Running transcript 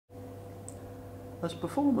As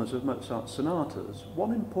performers of Mozart's sonatas,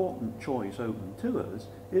 one important choice open to us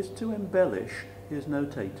is to embellish his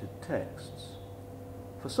notated texts.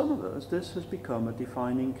 For some of us, this has become a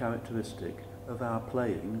defining characteristic of our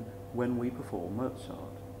playing when we perform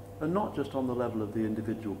Mozart, and not just on the level of the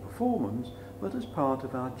individual performance, but as part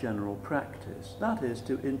of our general practice, that is,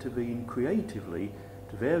 to intervene creatively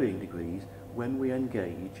to varying degrees when we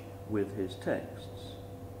engage with his texts.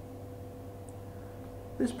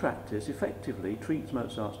 This practice effectively treats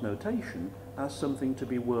Mozart's notation as something to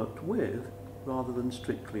be worked with rather than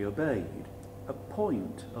strictly obeyed, a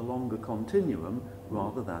point along a continuum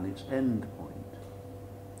rather than its end point.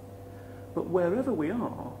 But wherever we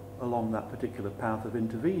are along that particular path of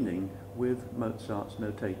intervening with Mozart's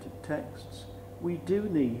notated texts, we do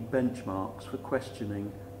need benchmarks for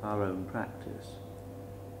questioning our own practice.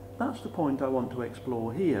 That's the point I want to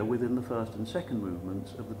explore here within the first and second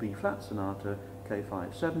movements of the B-flat Sonata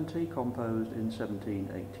K570, composed in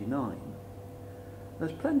 1789.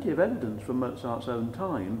 There's plenty of evidence from Mozart's own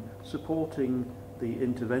time supporting the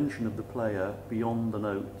intervention of the player beyond the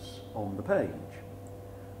notes on the page.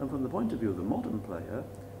 And from the point of view of the modern player,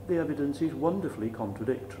 the evidence is wonderfully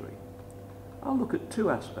contradictory. I'll look at two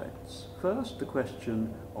aspects. First, the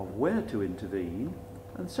question of where to intervene,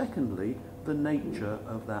 and secondly, the nature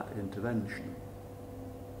of that intervention.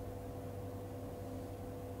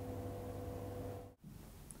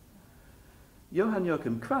 Johann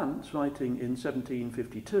Joachim Quantz, writing in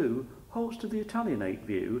 1752, holds to the Italianate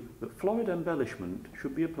view that florid embellishment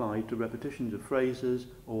should be applied to repetitions of phrases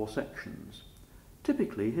or sections.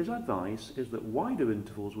 Typically, his advice is that wider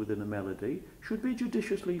intervals within a melody should be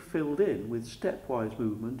judiciously filled in with stepwise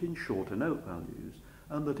movement in shorter note values,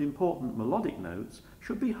 and that important melodic notes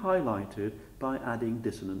should be highlighted by adding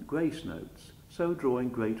dissonant grace notes, so drawing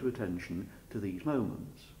greater attention to these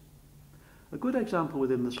moments. A good example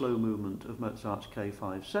within the slow movement of Mozart's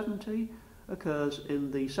K570 occurs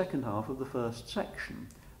in the second half of the first section,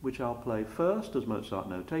 which I'll play first as Mozart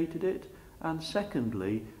notated it, and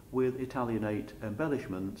secondly with Italianate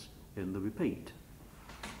embellishments in the repeat.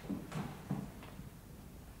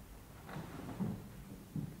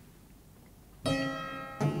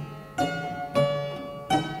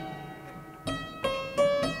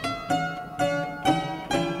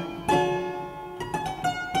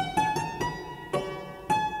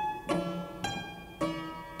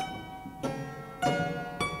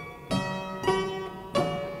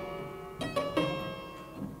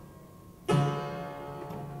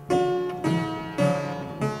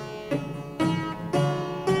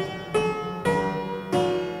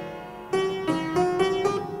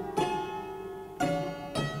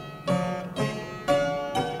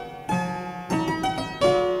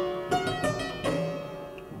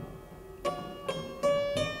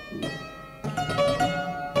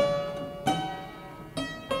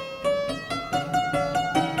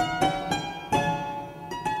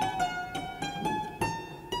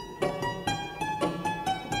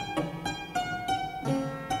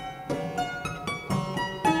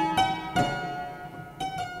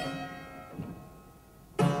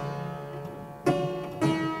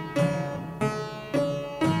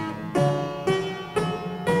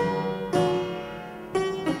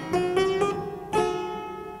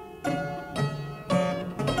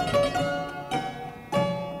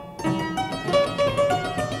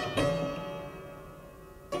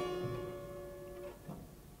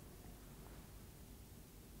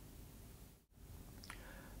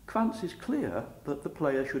 Quantz is clear that the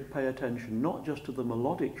player should pay attention not just to the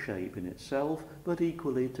melodic shape in itself, but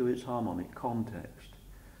equally to its harmonic context.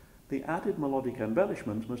 The added melodic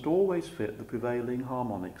embellishments must always fit the prevailing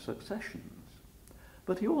harmonic successions.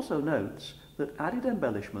 But he also notes that added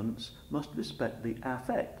embellishments must respect the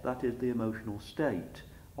affect, that is, the emotional state,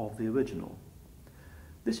 of the original.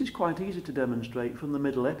 This is quite easy to demonstrate from the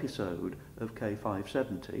middle episode of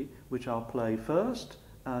K570, which I'll play first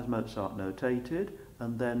as Mozart notated,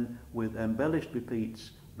 and then with embellished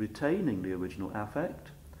repeats retaining the original affect,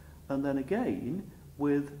 and then again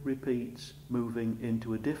with repeats moving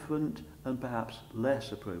into a different and perhaps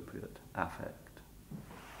less appropriate affect.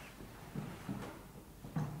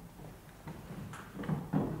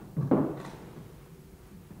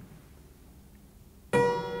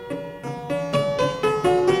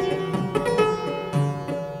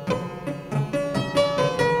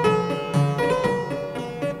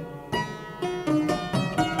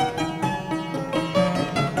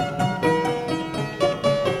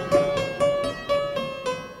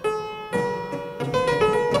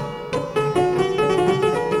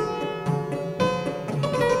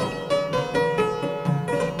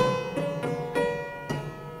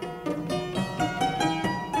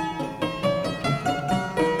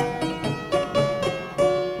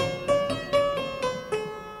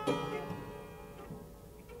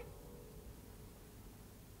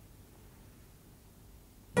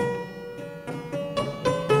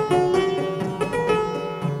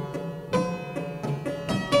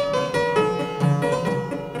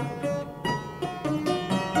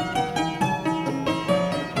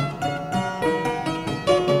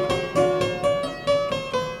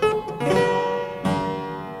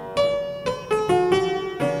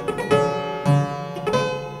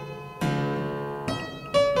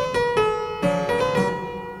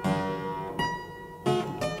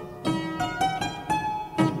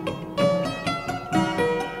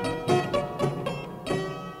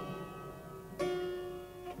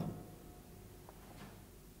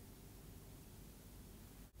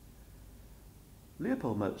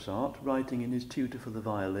 Leopold Mozart, writing in his Tutor for the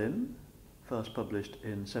Violin, first published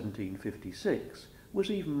in 1756, was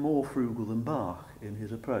even more frugal than Bach in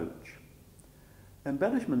his approach.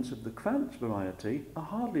 Embellishments of the Kranz variety are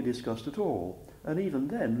hardly discussed at all, and even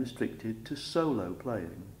then restricted to solo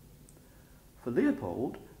playing. For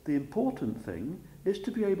Leopold, the important thing is to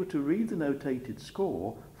be able to read the notated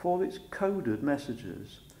score for its coded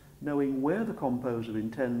messages, knowing where the composer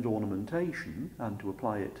intends ornamentation and to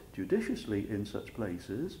apply it judiciously in such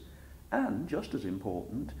places, and, just as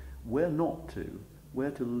important, where not to,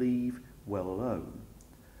 where to leave well alone.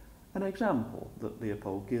 An example that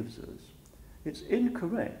Leopold gives us. It's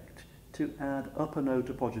incorrect to add upper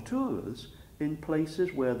note appoggiaturas in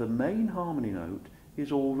places where the main harmony note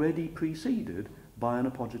is already preceded by an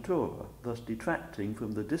appoggiatura, thus detracting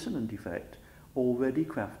from the dissonant effect already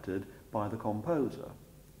crafted by the composer.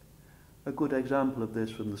 A good example of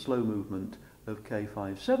this from the slow movement of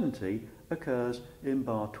K570 occurs in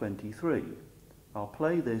bar 23. I'll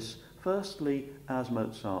play this firstly as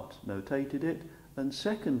Mozart notated it, and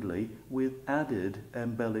secondly with added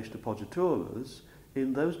embellished appoggiaturas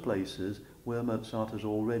in those places where Mozart has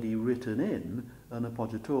already written in an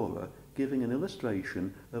appoggiatura, giving an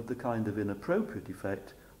illustration of the kind of inappropriate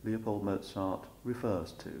effect Leopold Mozart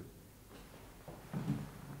refers to.